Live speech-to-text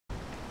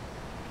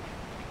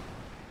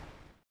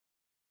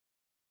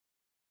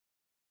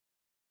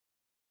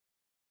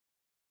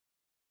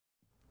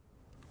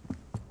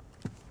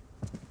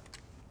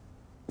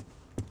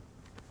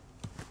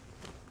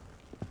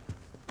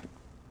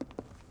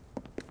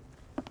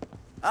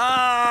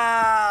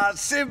Ah,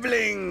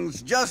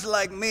 siblings, just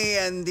like me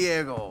and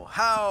Diego.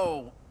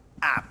 How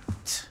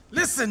apt.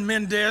 Listen,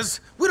 Mendez,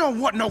 we don't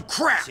want no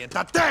crap.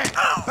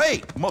 Oh.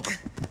 Hey, mother...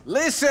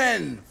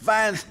 Listen,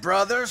 Vance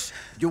brothers,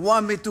 you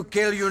want me to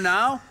kill you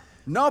now?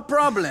 No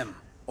problem.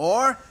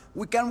 Or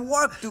we can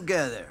work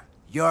together.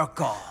 Your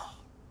call.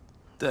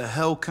 The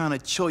hell kind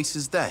of choice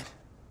is that?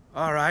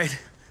 All right,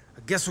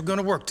 I guess we're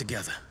gonna work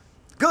together.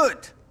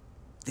 Good.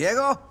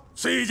 Diego?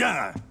 See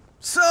ya.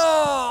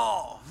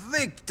 So,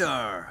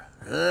 Victor,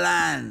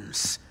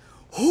 Lance,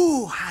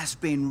 who has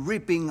been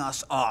ripping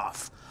us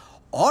off?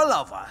 All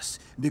of us,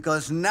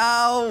 because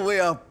now we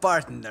are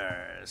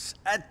partners.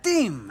 A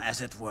team, as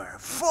it were.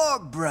 4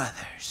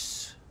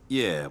 brothers.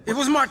 Yeah, It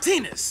was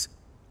Martinez.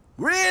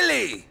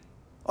 Really?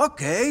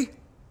 Okay,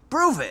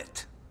 prove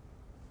it.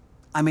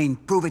 I mean,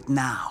 prove it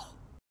now.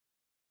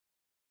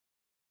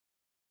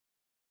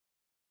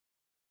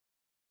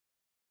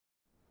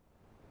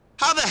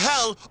 How the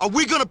hell are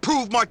we gonna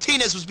prove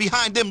Martinez was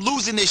behind them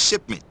losing this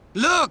shipment?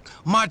 Look,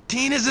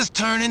 Martinez is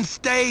turning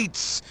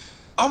states.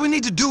 All we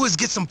need to do is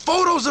get some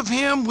photos of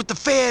him with the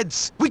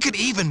feds. We could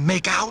even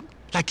make out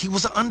like he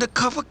was an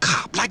undercover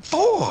cop, like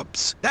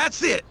Forbes.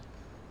 That's it.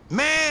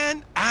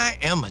 Man, I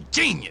am a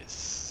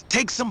genius.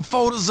 Take some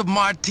photos of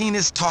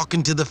Martinez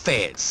talking to the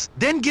feds.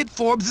 Then get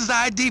Forbes'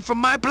 ID from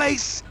my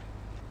place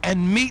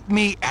and meet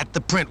me at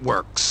the print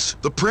works.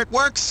 The print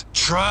works?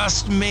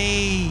 Trust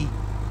me.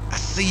 I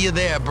see you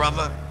there,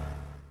 brother.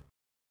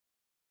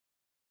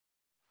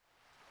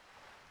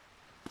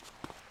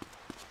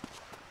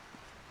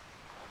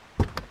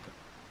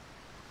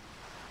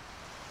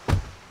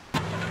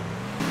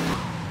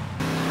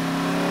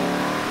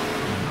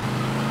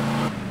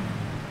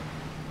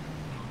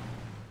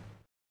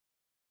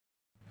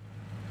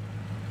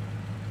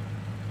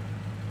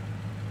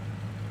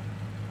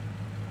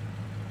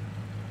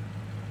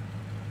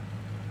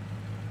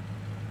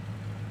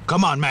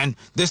 Come on, man.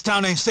 This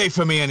town ain't safe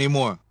for me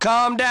anymore.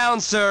 Calm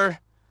down, sir.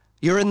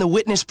 You're in the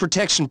witness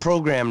protection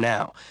program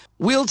now.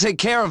 We'll take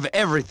care of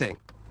everything.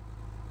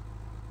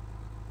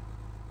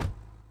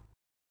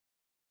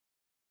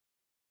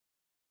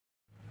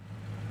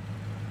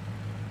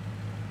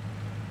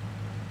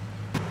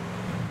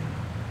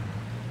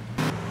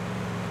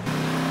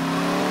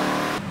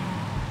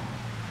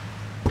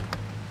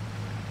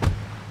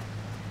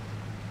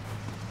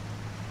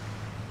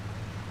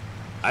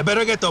 I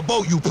better get the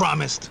boat you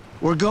promised.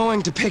 We're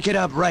going to pick it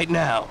up right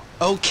now.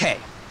 Okay.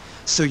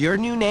 So your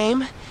new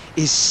name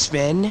is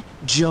Sven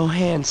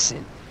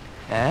Johansson,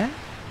 huh?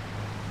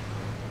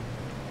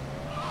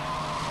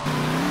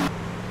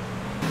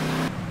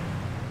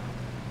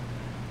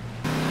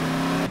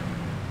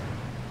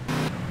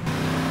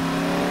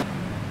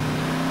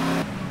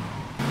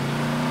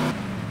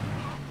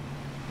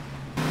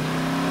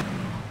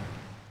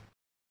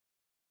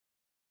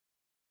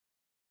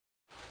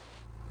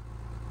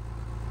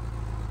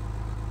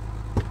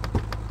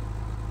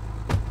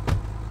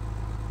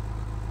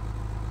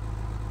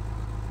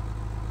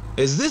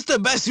 Is this the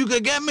best you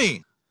could get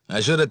me? I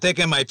should have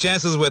taken my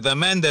chances with the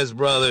Mendez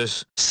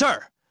brothers.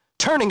 Sir,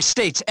 turning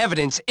state's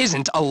evidence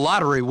isn't a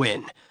lottery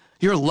win.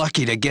 You're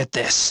lucky to get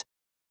this.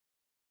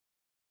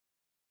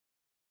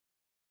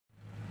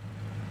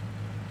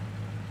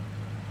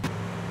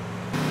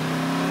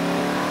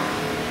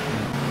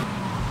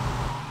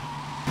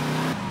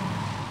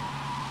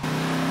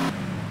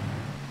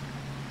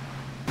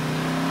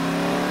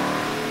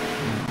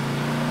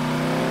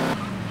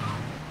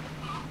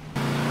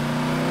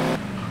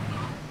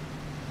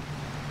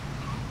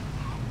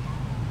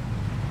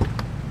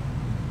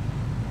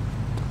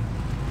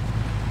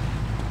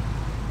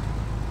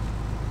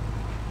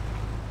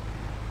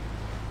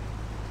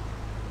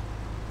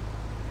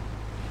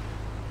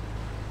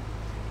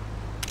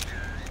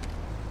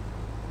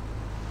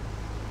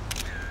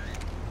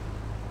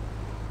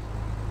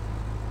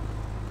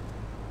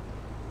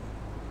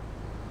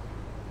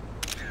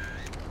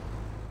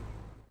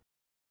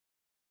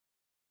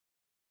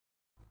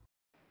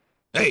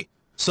 Hey,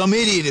 some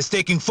idiot is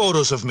taking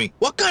photos of me.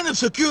 What kind of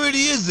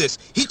security is this?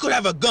 He could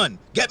have a gun.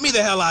 Get me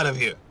the hell out of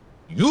here.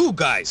 You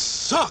guys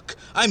suck.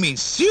 I mean,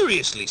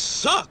 seriously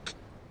suck.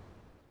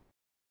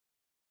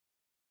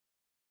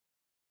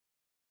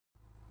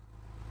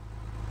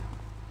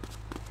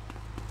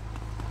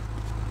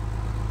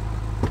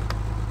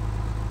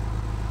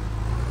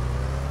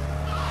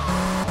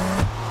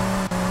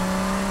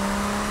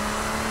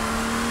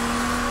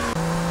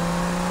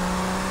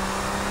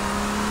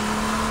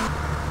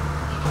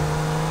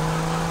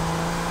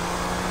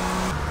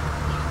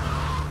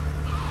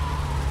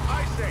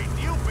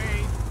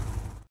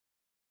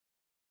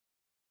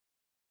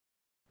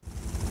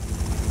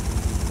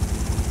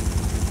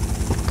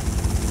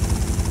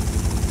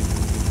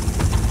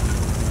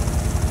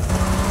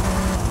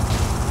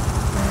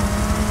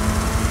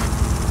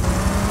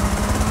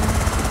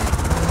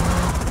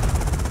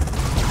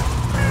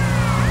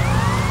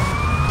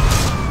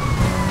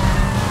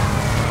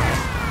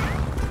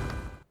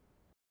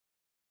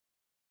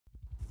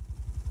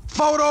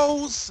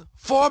 Photos,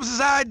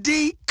 Forbes'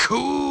 ID,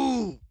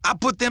 cool. I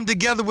put them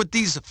together with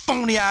these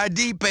phony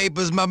ID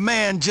papers my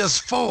man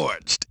just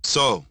forged.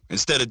 So,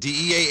 instead of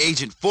DEA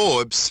agent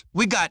Forbes,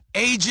 We got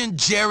Agent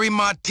Jerry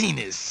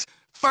Martinez,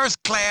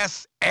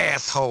 first-class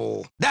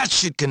asshole. That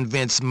should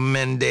convince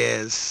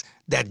Mendez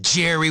that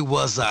Jerry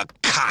was a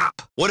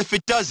cop. what if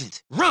it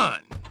doesn't? Run!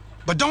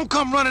 But don't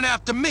come running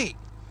after me.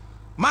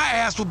 My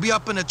ass will be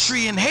up in a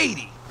tree in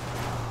Haiti.